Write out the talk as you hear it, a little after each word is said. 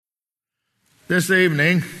This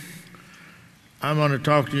evening, I'm going to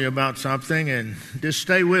talk to you about something, and just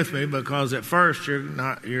stay with me, because at first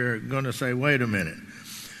you're going to say, wait a minute.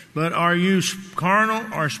 But are you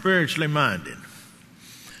carnal or spiritually minded?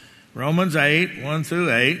 Romans 8, 1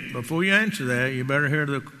 through 8. Before you answer that, you better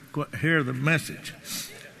hear the message.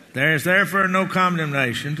 There is therefore no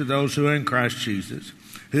condemnation to those who are in Christ Jesus,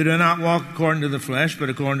 who do not walk according to the flesh, but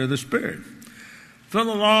according to the Spirit. For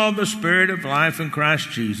the law of the Spirit of life in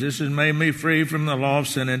Christ Jesus has made me free from the law of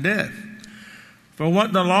sin and death. For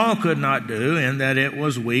what the law could not do, in that it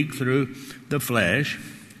was weak through the flesh,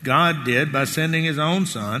 God did by sending his own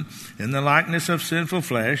Son in the likeness of sinful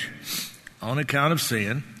flesh on account of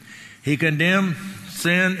sin. He condemned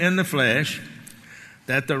sin in the flesh,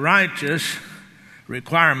 that the righteous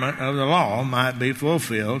requirement of the law might be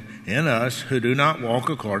fulfilled in us who do not walk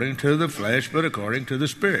according to the flesh, but according to the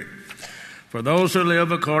Spirit. For those who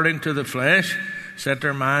live according to the flesh set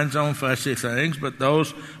their minds on fleshly things, but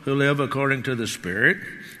those who live according to the Spirit,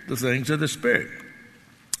 the things of the Spirit.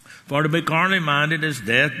 For to be carnally minded is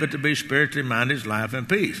death, but to be spiritually minded is life and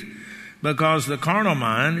peace. Because the carnal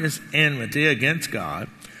mind is enmity against God,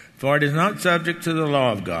 for it is not subject to the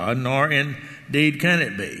law of God, nor indeed can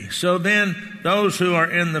it be. So then, those who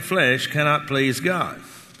are in the flesh cannot please God.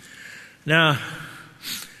 Now,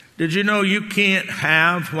 did you know you can't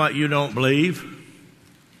have what you don't believe?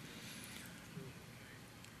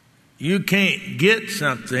 You can't get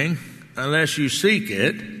something unless you seek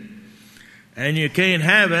it, and you can't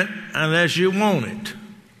have it unless you want it.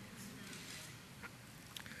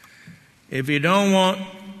 If you don't want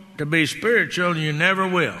to be spiritual, you never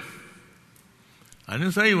will. I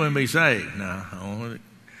didn't say you wouldn't be saved. No.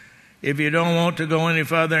 If you don't want to go any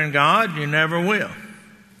further in God, you never will.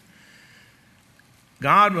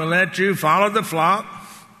 God will let you follow the flock,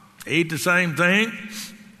 eat the same thing,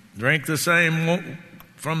 drink the same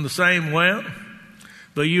from the same well,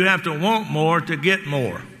 but you have to want more to get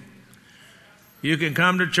more. You can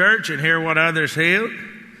come to church and hear what others hear,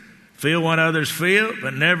 feel what others feel,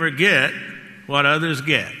 but never get what others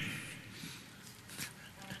get.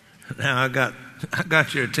 Now I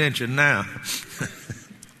got your attention now.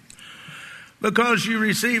 Because you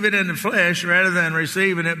receive it in the flesh rather than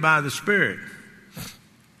receiving it by the Spirit.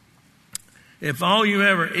 If all you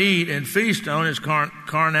ever eat and feast on is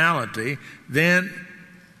carnality, then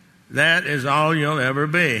that is all you'll ever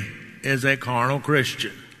be, is a carnal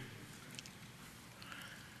Christian.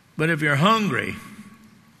 But if you're hungry,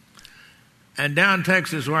 and down in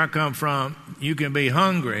Texas where I come from, you can be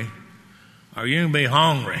hungry or you can be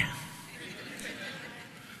hungry.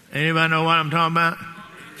 Anybody know what I'm talking about?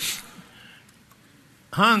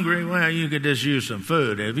 Hungry, well, you could just use some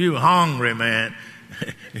food. If you're hungry, man,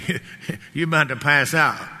 you're about to pass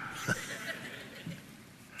out.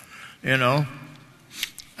 You know,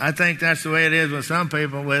 I think that's the way it is with some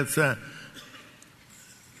people with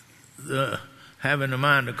having the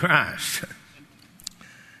mind of Christ.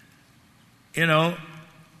 You know,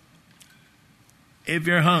 if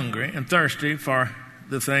you're hungry and thirsty for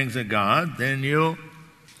the things of God, then you'll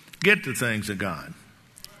get the things of God.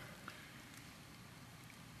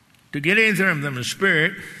 To get anything from the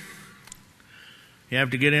Spirit, you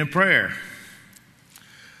have to get in prayer.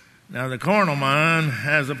 Now, the carnal mind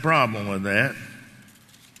has a problem with that,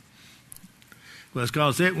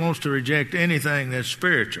 because it wants to reject anything that's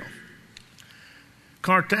spiritual.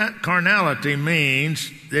 Carnality means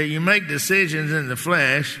that you make decisions in the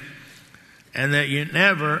flesh and that you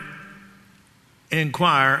never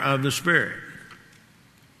inquire of the Spirit.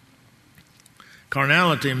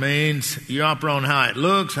 Carnality means you operate on how it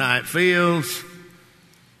looks, how it feels,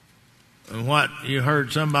 and what you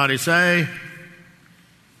heard somebody say.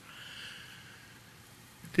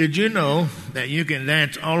 Did you know that you can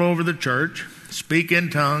dance all over the church, speak in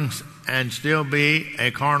tongues, and still be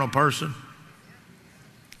a carnal person?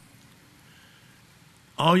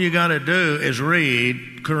 All you got to do is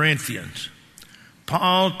read Corinthians.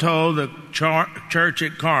 Paul told the church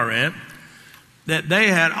at Corinth that they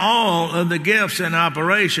had all of the gifts in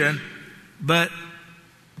operation, but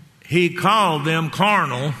he called them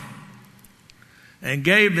carnal and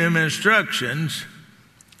gave them instructions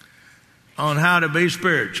on how to be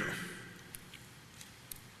spiritual.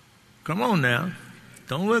 Come on now.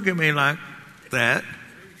 Don't look at me like that.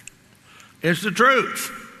 It's the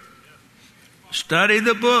truth. Study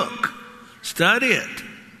the book. Study it.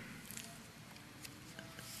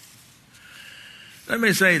 Let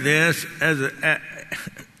me say this.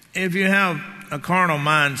 If you have a carnal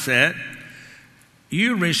mindset,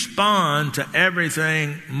 you respond to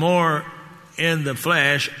everything more in the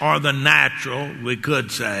flesh, or the natural, we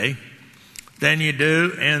could say, than you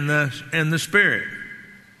do in the Spirit.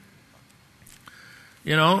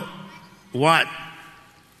 You know, what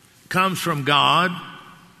comes from God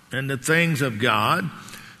and the things of God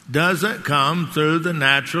doesn't come through the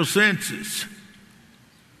natural senses.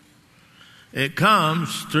 It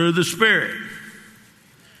comes through the Spirit.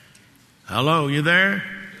 Hello, you there?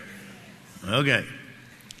 Okay.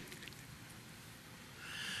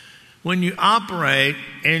 When you operate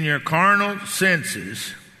in your carnal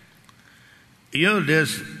senses, you'll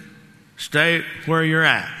just stay where you're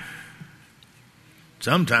at.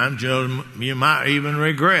 Sometimes you might even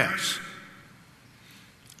regress.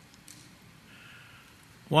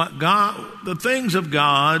 The things of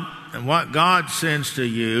God and what God sends to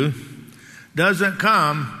you doesn't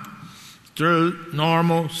come through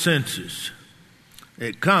normal senses.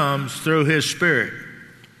 It comes through His Spirit.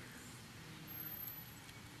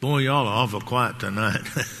 Boy, y'all are awful quiet tonight.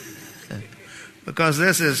 Because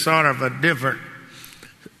this is sort of a different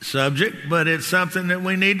subject, but it's something that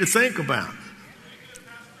we need to think about.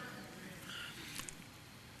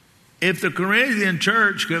 If the Corinthian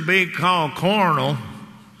church could be called carnal,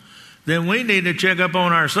 then we need to check up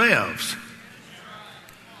on ourselves.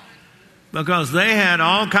 Because they had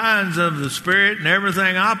all kinds of the Spirit and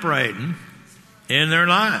everything operating in their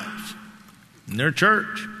lives, in their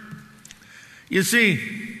church. You see,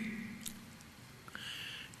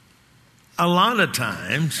 a lot of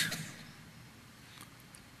times,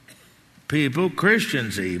 people,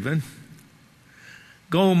 Christians even,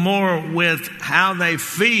 go more with how they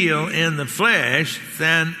feel in the flesh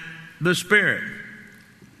than the Spirit.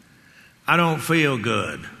 I don't feel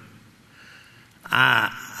good.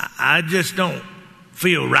 I just don't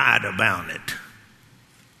feel right about it.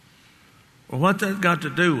 Well, what's that got to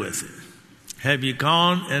do with it? Have you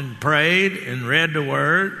gone and prayed and read the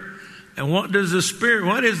Word? And what is the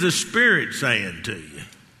Spirit saying to you?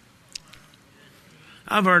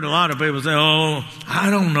 I've heard a lot of people say, oh, I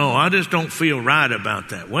don't know. I just don't feel right about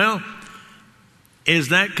that. Well, is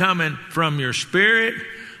that coming from your spirit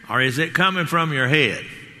or is it coming from your head?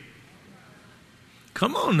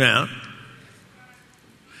 Come on now.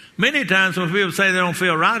 Many times when people say they don't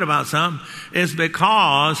feel right about something, it's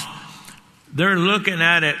because they're looking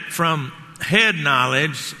at it from head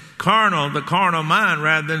knowledge, the carnal mind,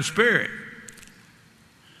 rather than spirit.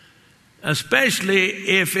 Especially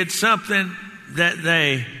if it's something that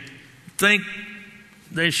they think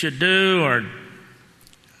they should do or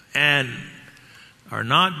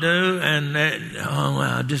not do, and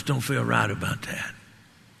I just don't feel right about that.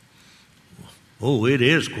 Oh, it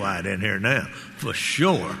is quiet in here now, for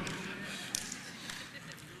sure.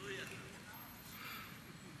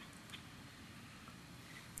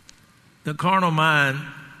 The carnal mind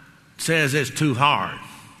says it's too hard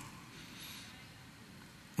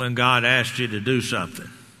when God asks you to do something,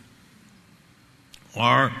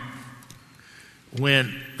 or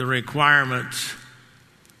when the requirements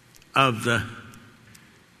of the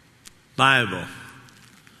Bible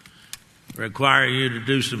require you to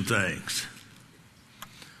do some things.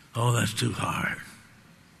 Oh, that's too hard.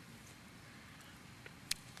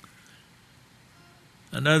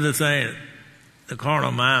 Another thing, the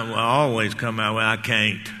carnal mind will always come out, well, I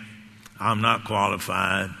can't. I'm not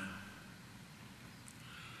qualified.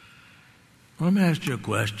 Let me ask you a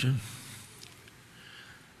question.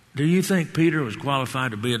 Do you think Peter was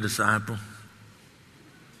qualified to be a disciple?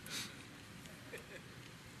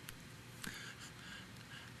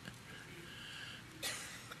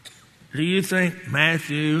 Do you think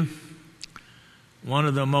Matthew, one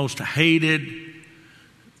of the most hated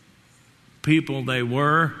people they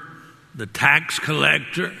were, the tax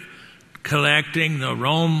collector, collecting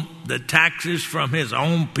the taxes from his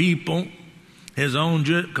own people, his own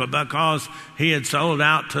Jews, because he had sold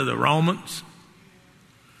out to the Romans?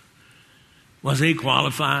 Was he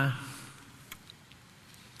qualified?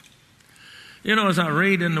 You know, as I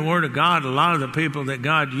read in the Word of God, a lot of the people that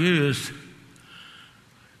God used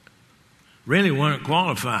really weren't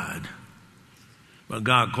qualified, but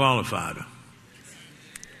God qualified them.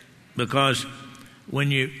 Because when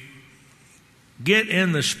you get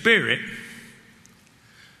in the Spirit,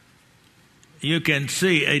 you can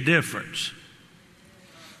see a difference.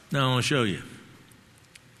 Now, I'll show you.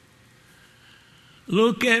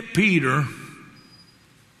 Look at Peter.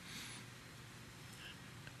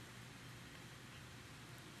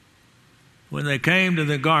 When they came to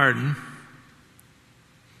the garden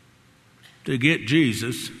to get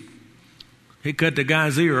Jesus, he cut the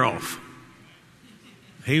guy's ear off.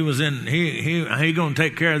 He going to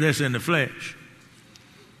take care of this in the flesh.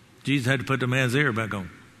 Jesus had to put the man's ear back on.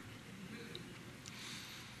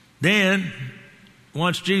 Then,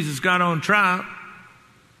 once Jesus got on trial,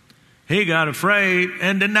 he got afraid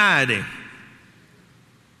and denied him.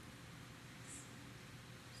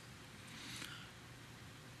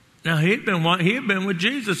 Now, he had been with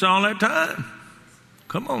Jesus all that time.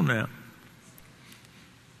 Come on now.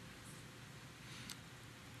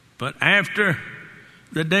 But after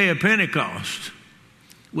the day of Pentecost,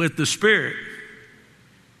 with the Spirit,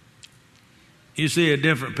 you see a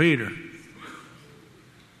different Peter.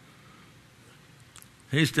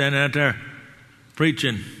 He's standing out there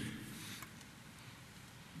preaching.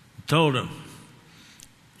 Told him,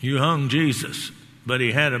 you hung Jesus, but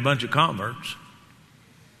he had a bunch of converts.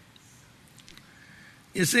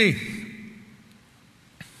 You see,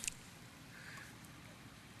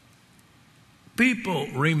 people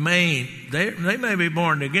remain, they may be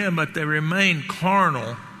born again, but they remain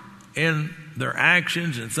carnal in their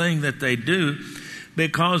actions and things that they do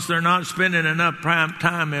because they're not spending enough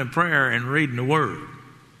time in prayer and reading the Word.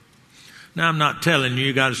 Now, I'm not telling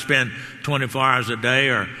you got to spend 24 hours a day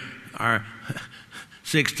or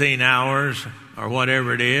 16 hours or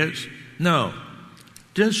whatever it is. No.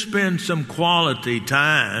 Just spend some quality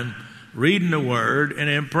time reading the Word and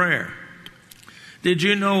in prayer. Did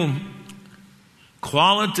you know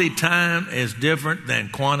quality time is different than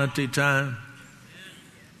quantity time?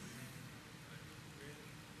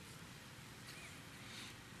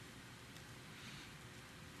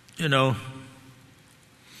 You know,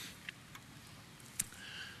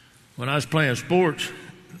 when I was playing sports,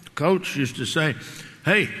 the coach used to say,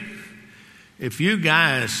 hey, if you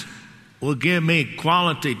guys will give me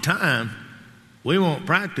quality time, we won't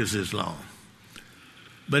practice as long.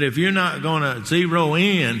 But if you're not going to zero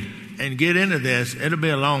in and get into this, it'll be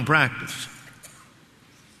a long practice.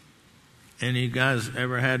 Any guys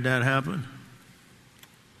ever had that happen?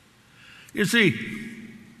 You see,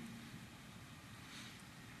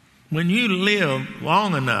 when you live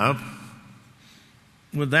long enough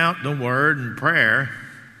without the Word and prayer,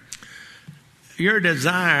 your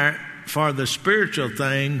desire for the spiritual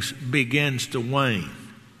things begins to wane.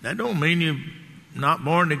 That don't mean you're not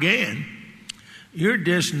born again. You're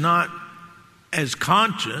just not as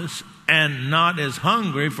conscious and not as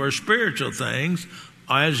hungry for spiritual things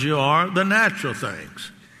as you are the natural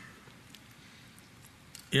things.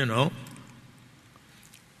 You know,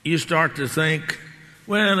 you start to think,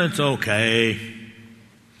 well, it's okay.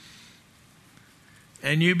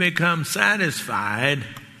 And you become satisfied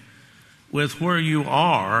with where you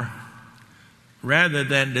are rather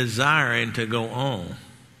than desiring to go on.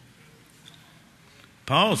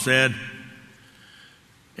 Paul said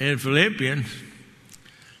in Philippians,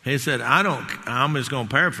 he said, I'm just going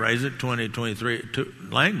to paraphrase it, 2023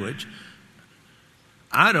 language.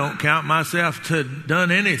 I don't count myself to have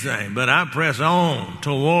done anything, but I press on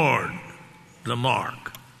toward the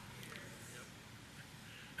mark.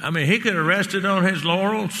 I mean, he could have rested on his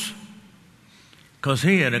laurels because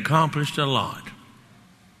he had accomplished a lot.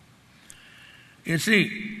 You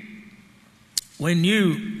see, when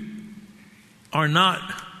you are not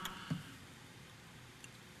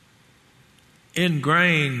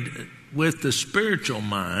ingrained with the spiritual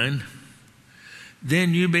mind,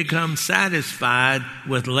 then you become satisfied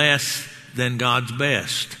with less than God's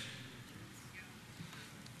best.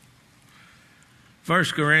 1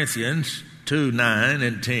 Corinthians 2, 9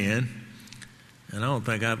 and 10. And I don't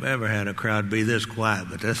think I've ever had a crowd be this quiet,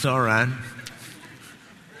 but that's all right.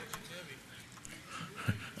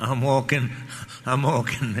 I'm walking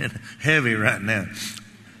heavy right now.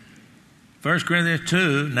 1 Corinthians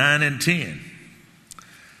 2, 9 and 10.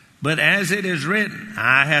 But as it is written,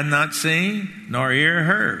 I have not seen, nor ear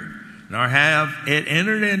heard, nor have it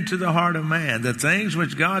entered into the heart of man, the things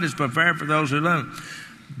which God has prepared for those who love him.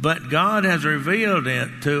 But God has revealed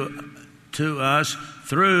it to us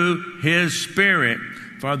through his Spirit.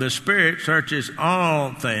 For the Spirit searches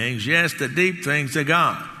all things, yes, the deep things of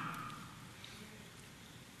God.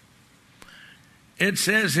 It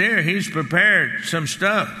says here he's prepared some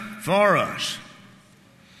stuff for us.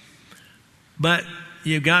 But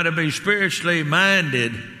you've got to be spiritually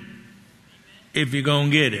minded if you're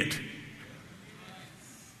going to get it.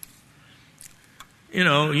 You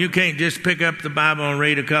know, you can't just pick up the Bible and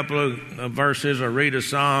read a couple of verses or read a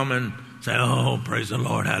psalm and say, oh, praise the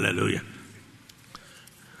Lord, hallelujah.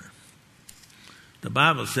 The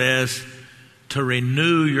Bible says to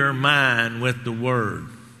renew your mind with the Word.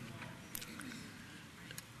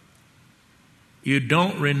 You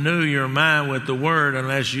don't renew your mind with the Word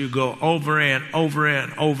unless you go over and over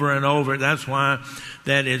and over and over. That's why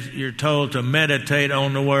you're told to meditate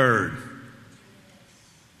on the Word.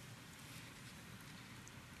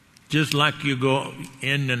 Just like you go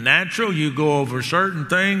in the natural, you go over certain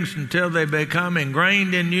things until they become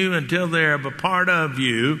ingrained in you, until they're a part of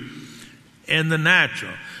you. in the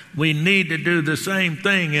natural. We need to do the same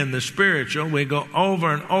thing in the spiritual. We go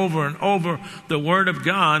over and over and over the Word of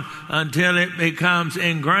God until it becomes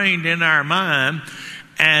ingrained in our mind.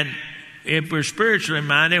 And if we're spiritually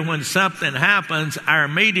minded, when something happens, our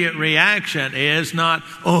immediate reaction is not,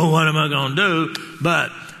 oh, what am I going to do?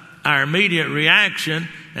 But our immediate reaction,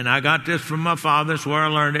 and I got this from my father, that's where I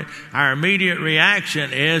learned it, our immediate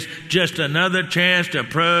reaction is just another chance to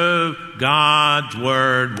prove God's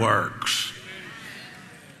Word works.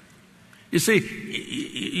 You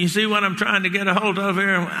see what I'm trying to get a hold of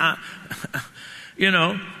here?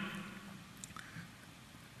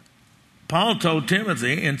 Paul told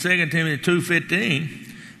Timothy in 2 Timothy 2:15,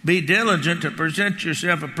 be diligent to present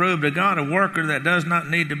yourself approved to God, a worker that does not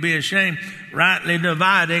need to be ashamed, rightly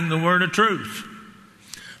dividing the word of truth.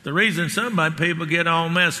 The reason some people get all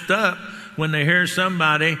messed up when they hear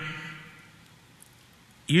somebody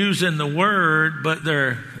using the word, but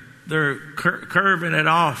they're curving it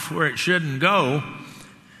off where it shouldn't go,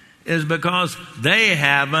 is because they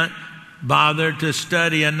haven't bothered to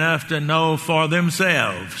study enough to know for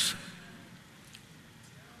themselves.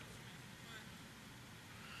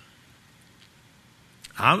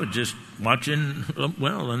 I was just watching,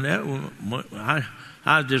 I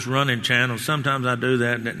was just running channels. Sometimes I do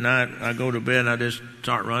that at night. I go to bed and I just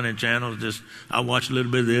start running channels. I watch a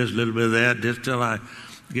little bit of this, a little bit of that, just till I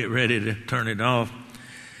get ready to turn it off.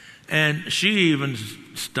 And she even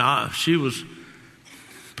stopped. She was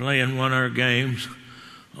playing one of her games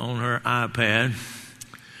on her iPad.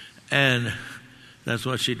 And that's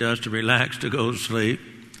what she does to relax, to go to sleep.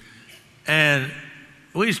 And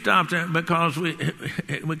we stopped it because we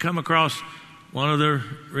come across one of the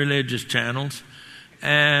religious channels.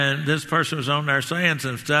 And this person was on there saying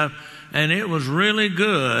some stuff. And it was really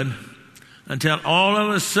good until all of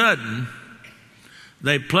a sudden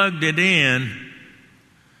they plugged it in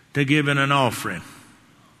to giving an offering.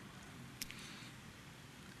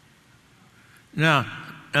 Now,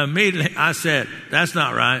 immediately I said, that's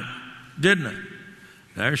not right, didn't I?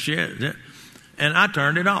 There she is. And I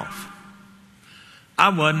turned it off. I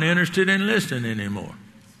wasn't interested in listening anymore,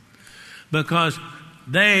 because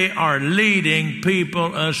they are leading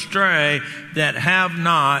people astray that have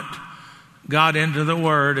not got into the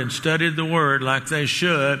Word and studied the Word like they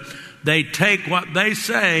should. They take what they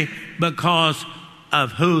say because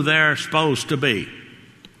of who they're supposed to be.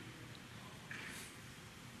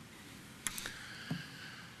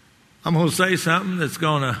 I'm going to say something that's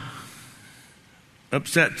going to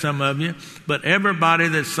upset some of you, but everybody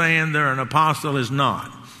that's saying they're an apostle is not.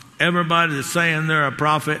 Everybody that's saying they're a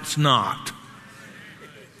prophet's not.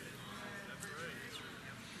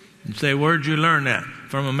 You say, where'd you learn that?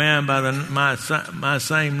 From a man by my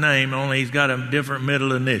same name, only he's got a different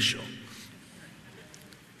middle initial.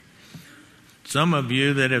 Some of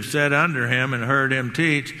you that have sat under him and heard him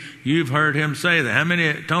teach, you've heard him say that. How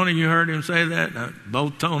many, Tony, you heard him say that?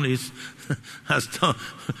 Both Tonys.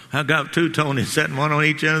 I got two Tonys sitting, one on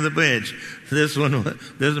each end of the bench. This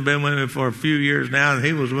has been with me for a few years now, and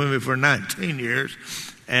he was with me for 19 years.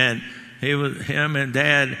 And him and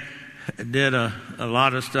Dad did a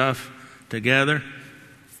lot of stuff together.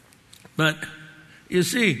 But you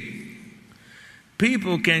see,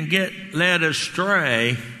 people can get led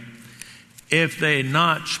astray if they're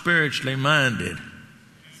not spiritually minded.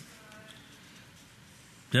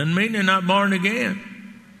 Doesn't mean they're not born again.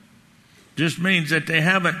 Just means that they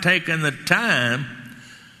haven't taken the time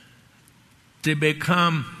to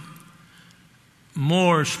become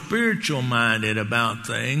more spiritual minded about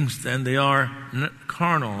things than they are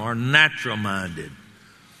carnal or natural minded.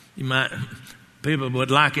 People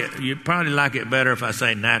would like it. You'd probably like it better if I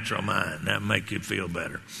say natural mind. That'd make you feel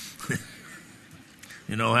better.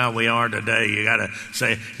 You know how we are today. You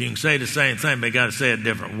can say the same thing, but you got to say it a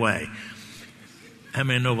different way. How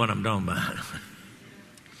many know what I'm talking about?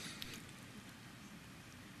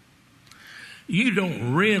 You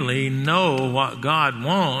don't really know what God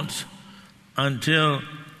wants until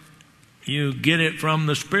you get it from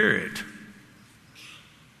the Spirit.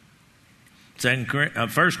 1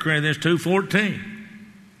 Corinthians 2:14.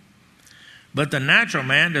 But the natural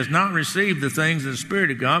man does not receive the things of the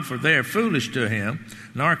Spirit of God, for they are foolish to him,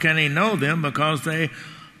 nor can he know them, because they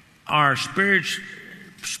are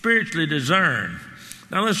spiritually discerned.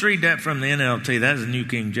 Now let's read that from the NLT. That's the New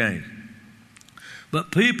King James.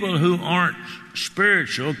 But people who aren't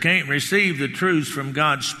spiritual can't receive the truths from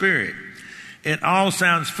God's Spirit. It all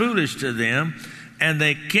sounds foolish to them, and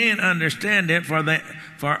they can't understand it,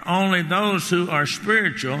 for only those who are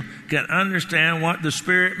spiritual can understand what the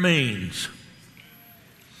Spirit means.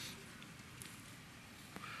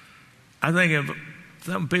 I think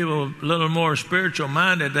some people a little more spiritual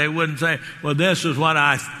minded, they wouldn't say, well, this is what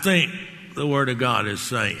I think the Word of God is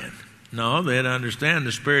saying. No, they'd understand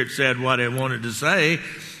the Spirit said what it wanted to say,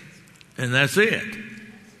 and that's it.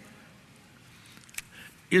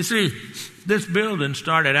 You see, this building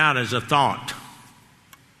started out as a thought.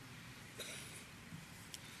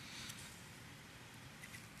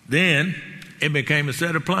 Then it became a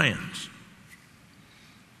set of plans.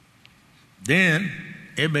 Then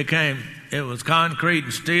it was concrete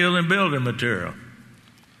and steel and building material.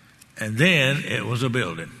 And then it was a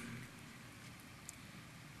building.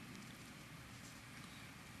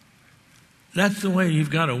 That's the way you've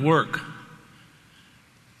got to work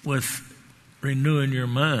with renewing your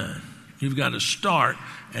mind. You've got to start,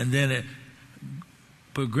 and then it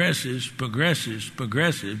progresses,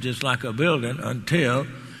 just like a building, until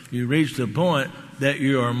you reach the point that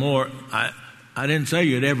you are more, I didn't say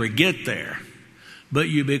you'd ever get there, but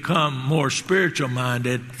you become more spiritual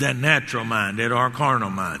minded than natural minded or carnal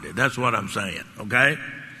minded. That's what I'm saying, okay?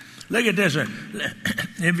 Look at this one.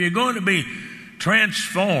 If you're going to be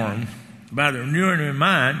transformed by the renewing of your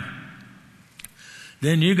mind,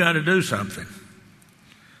 then you got to do something.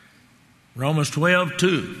 Romans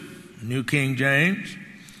 12:2, New King James.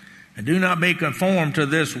 And do not be conformed to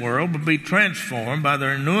this world, but be transformed by the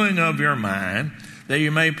renewing of your mind, that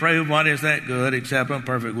you may prove what is that good, acceptable, and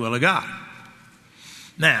perfect will of God.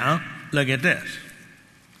 Now, look at this.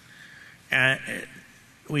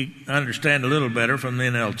 We understand a little better from the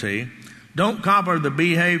NLT. Don't copy the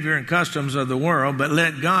behavior and customs of the world, but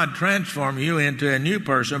let God transform you into a new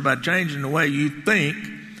person by changing the way you think.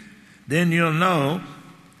 Then you'll know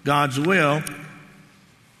God's will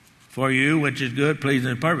for you, which is good,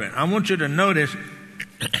 pleasing, and perfect. I want you to notice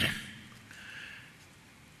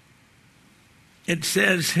it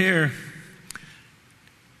says here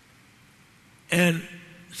in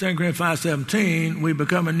 2 Corinthians 5:17, we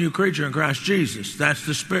become a new creature in Christ Jesus. That's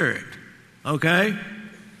the Spirit. Okay?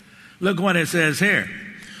 Look what it says here.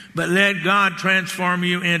 But let God transform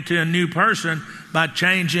you into a new person by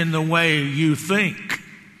changing the way you think.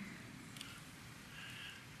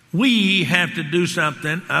 We have to do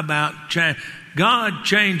something about change. God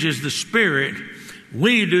changes the spirit.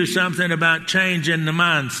 We do something about changing the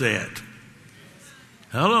mindset.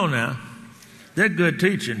 Hello now. They're good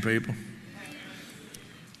teaching, people.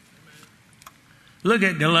 Look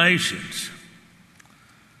at Galatians.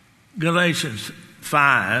 Galatians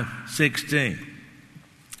 5:16.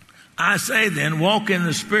 I say then, walk in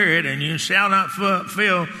the Spirit, and you shall not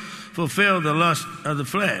fulfill the lust of the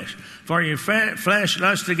flesh. For your flesh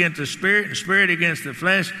lusts against the Spirit, and Spirit against the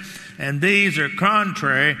flesh, and these are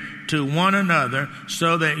contrary to one another,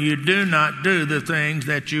 so that you do not do the things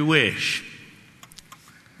that you wish.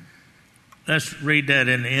 Let's read that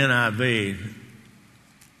in the NIV.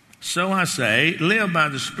 So I say, live by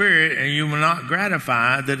the Spirit, and you will not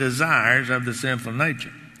gratify the desires of the sinful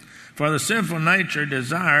nature. For the sinful nature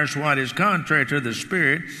desires what is contrary to the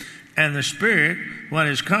Spirit, and the Spirit what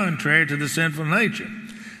is contrary to the sinful nature.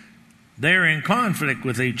 They are in conflict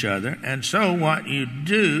with each other, and so so that you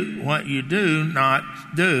do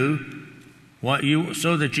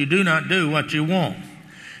not do what you want.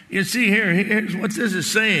 You see here's what this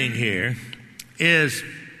is saying here is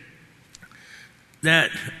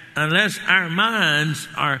that unless our minds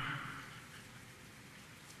are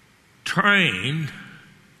trained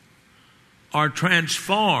or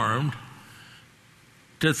transformed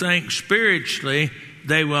to think spiritually,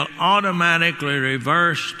 they will automatically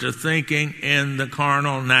reverse to thinking in the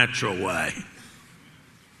carnal, natural way.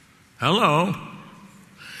 Hello?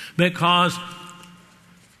 Because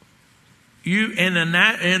you in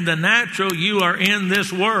the natural, you are in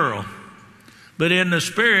this world. But in the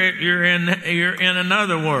spirit, you're in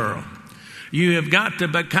another world. You have got to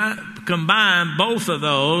combine both of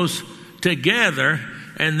those together,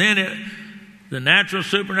 and then the natural,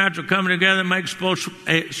 supernatural coming together makes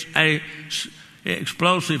a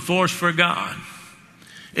explosive force for God.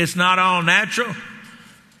 It's not all natural,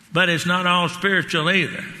 but it's not all spiritual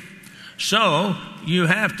either. So you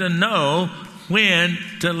have to know when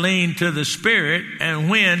to lean to the Spirit and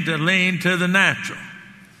when to lean to the natural.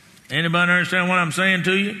 Anybody understand what I'm saying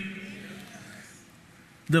to you?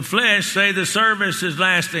 The flesh say the service is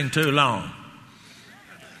lasting too long.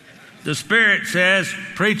 The Spirit says,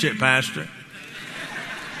 preach it, Pastor.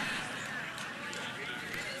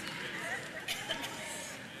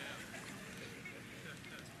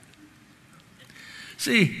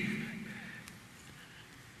 See,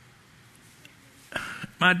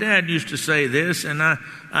 my dad used to say this, and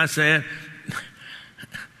I said,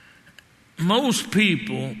 most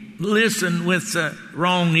people listen with the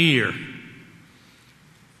wrong ear.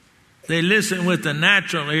 They listen with the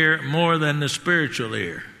natural ear more than the spiritual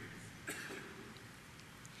ear.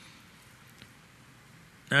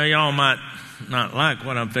 Now, y'all might not like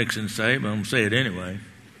what I'm fixing to say, but I'm going to say it anyway.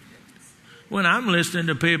 When I'm listening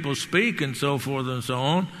to people speak and so forth and so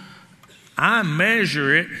on, I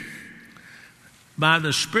measure it by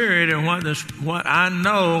the Spirit and what I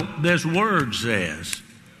know this Word says.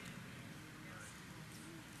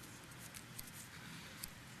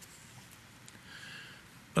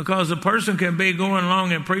 Because a person can be going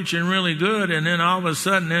along and preaching really good and then all of a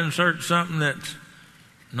sudden insert something that's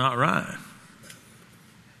not right.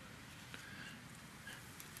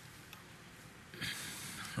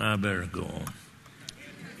 I better go on.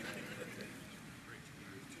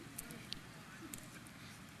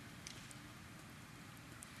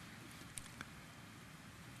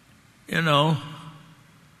 You know,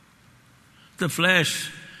 the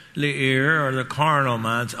fleshly ear or the carnal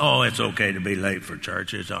mind, oh, it's okay to be late for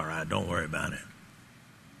church. It's all right. Don't worry about it.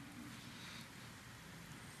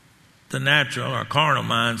 The natural or carnal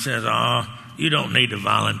mind says, oh, you don't need to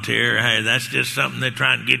volunteer. Hey, that's just something they're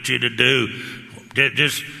trying to get you to do.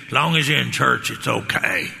 Just as long as you're in church, it's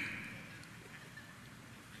okay.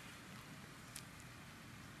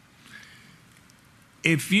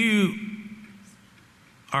 If you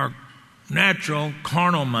are natural,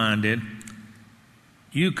 carnal-minded,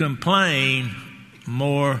 you complain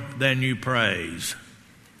more than you praise.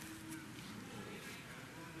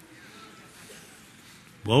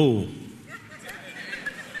 Whoa.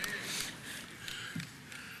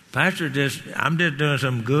 Pastor, I'm just doing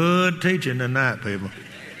some good teaching tonight, people.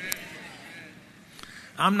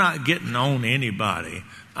 I'm not getting on anybody.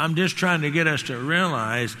 I'm just trying to get us to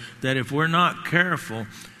realize that if we're not careful,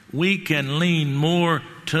 we can lean more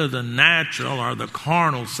to the natural or the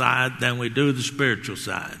carnal side than we do the spiritual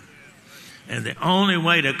side. And the only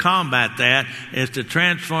way to combat that is to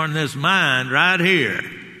transform this mind right here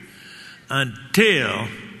until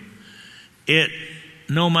it,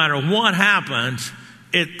 no matter what happens,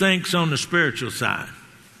 it thinks on the spiritual side.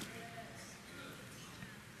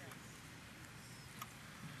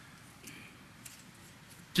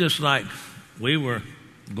 Just like we were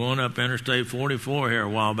going up Interstate 44 here a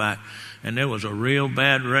while back, and there was a real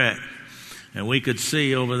bad wreck. And we could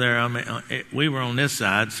see over there, I mean, we were on this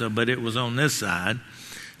side, but it was on this side.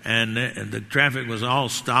 And the traffic was all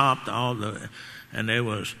stopped, and there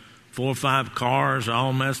was 4 or 5 cars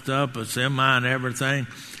all messed up, a semi and everything.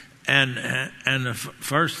 And the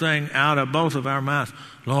first thing out of both of our mouths,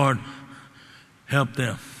 Lord, help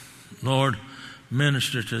them. Lord,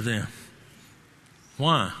 minister to them.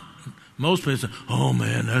 Why? Most people say, oh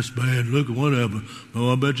man, that's bad. Look at what happened.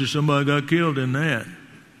 Oh, I bet you somebody got killed in that.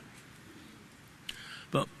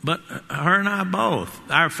 But her and I both,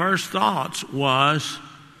 our first thoughts was,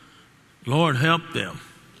 Lord, help them.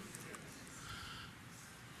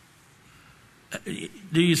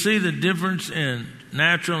 Do you see the difference in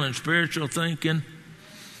natural and spiritual thinking?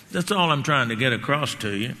 That's all I'm trying to get across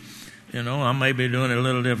to you. You know, I may be doing it a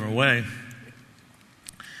little different way.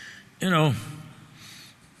 You know,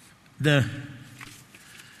 the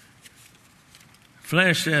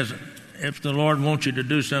flesh says, if the Lord wants you to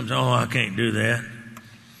do something, oh, I can't do that.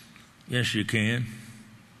 Yes, you can.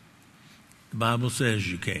 The Bible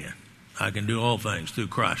says you can. I can do all things through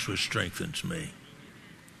Christ which strengthens me.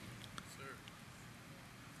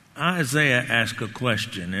 Isaiah asked a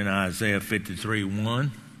question in Isaiah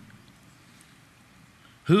 53:1.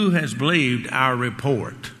 Who has believed our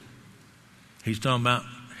report? He's talking about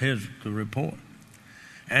the report.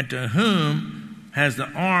 And to whom has the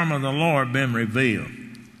arm of the Lord been revealed?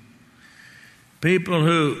 People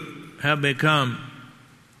who have become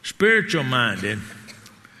spiritual minded,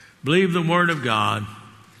 believe the Word of God,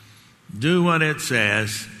 do what it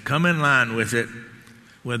says, come in line with it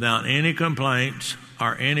without any complaints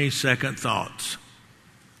or any second thoughts.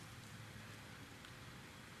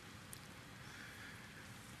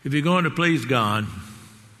 If you're going to please God,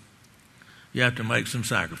 you have to make some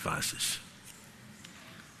sacrifices.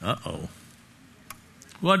 Uh-oh.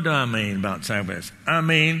 What do I mean about sacrifice? I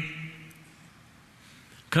mean,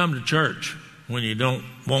 come to church when you don't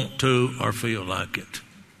want to or feel like it.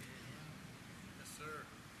 Yes, sir.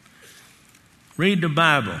 Read the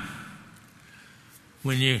Bible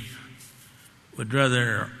when you would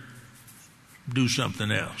rather do something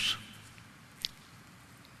else.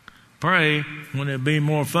 Pray when it'd be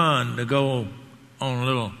more fun to go on a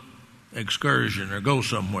little excursion or go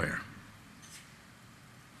somewhere.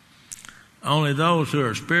 Only those who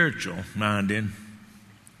are spiritual minded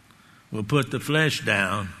will put the flesh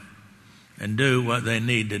down and do what they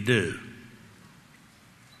need to do.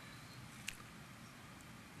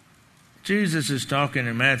 Jesus is talking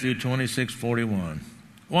in Matthew 26:41.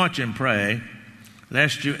 Watch and pray,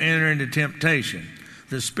 lest you enter into temptation.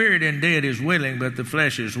 The spirit indeed is willing, but the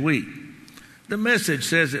flesh is weak. The Message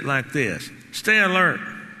says it like this: stay alert.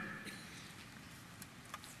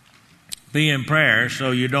 Be in prayer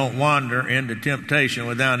so you don't wander into temptation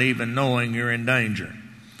without even knowing you're in danger.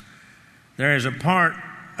 There is a part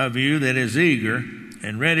of you that is eager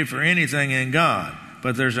and ready for anything in God,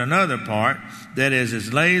 but there's another part that is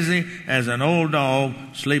as lazy as an old dog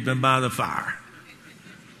sleeping by the fire.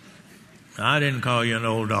 I didn't call you an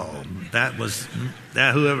old dog. That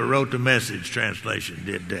whoever wrote the Message translation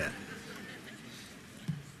did that.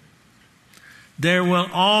 There will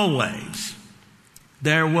always,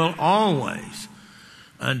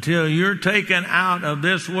 until you're taken out of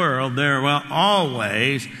this world, there will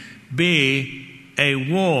always be a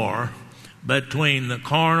war between the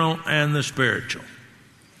carnal and the spiritual.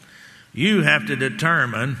 You have to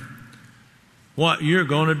determine what you're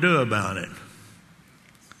going to do about it.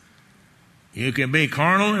 You can be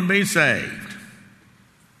carnal and be saved.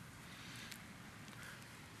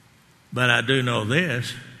 But I do know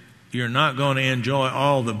this: you're not going to enjoy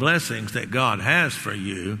all the blessings that God has for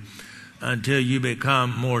you until you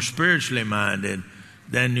become more spiritually minded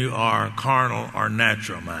than you are carnal or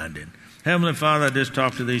natural minded. Heavenly Father, I just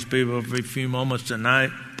talk to these people for a few moments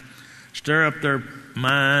tonight. Stir up their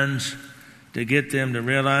minds to get them to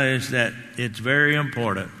realize that it's very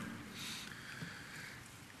important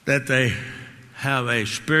that they have a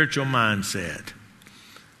spiritual mindset.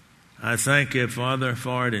 I thank you, Father,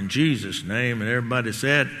 for it in Jesus' name. And everybody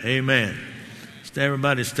said, amen.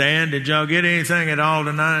 Everybody stand. Did y'all get anything at all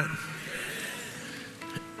tonight?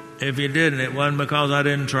 If you didn't, it wasn't because I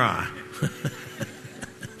didn't try.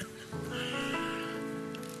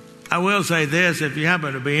 I will say this: if you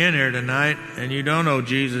happen to be in here tonight and you don't know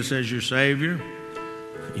Jesus as your Savior,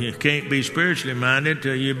 you can't be spiritually minded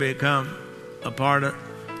till you become a part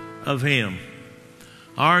of Him.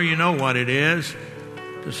 Or you know what it is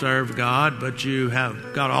to serve God, but you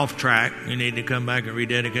have got off track. You need to come back and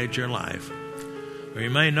rededicate your life. Or you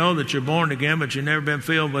may know that you're born again, but you've never been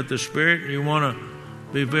filled with the Spirit. You want to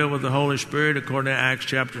be filled with the Holy Spirit. According to Acts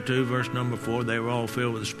chapter 2, verse number 4, they were all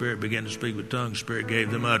filled with the Spirit, began to speak with tongues. The Spirit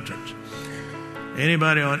gave them utterance.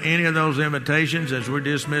 Anybody on any of those invitations, as we're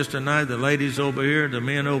dismissed tonight, the ladies over here, the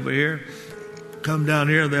men over here, come down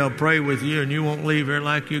here, they'll pray with you, and you won't leave here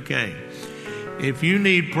like you came. If you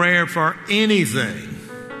need prayer for anything,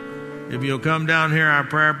 if you'll come down here, our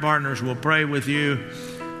prayer partners will pray with you,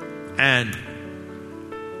 and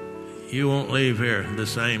you won't leave here the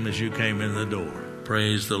same as you came in the door.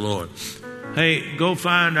 Praise the Lord. Hey, go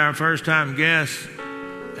find our first-time guests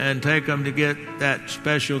and take them to get that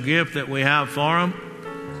special gift that we have for them.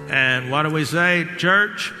 And what do we say,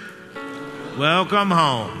 church? Welcome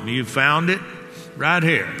home. You found it right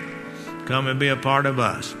here. Come and be a part of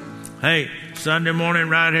us. Hey, Sunday morning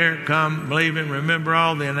right here, come believing. Remember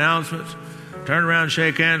all the announcements. Turn around,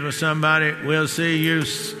 shake hands with somebody. We'll see you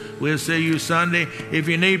Sunday. If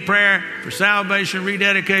you need prayer for salvation,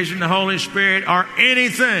 rededication to the Holy Spirit, or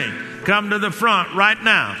anything, come to the front right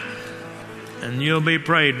now, and you'll be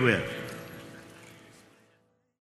prayed with.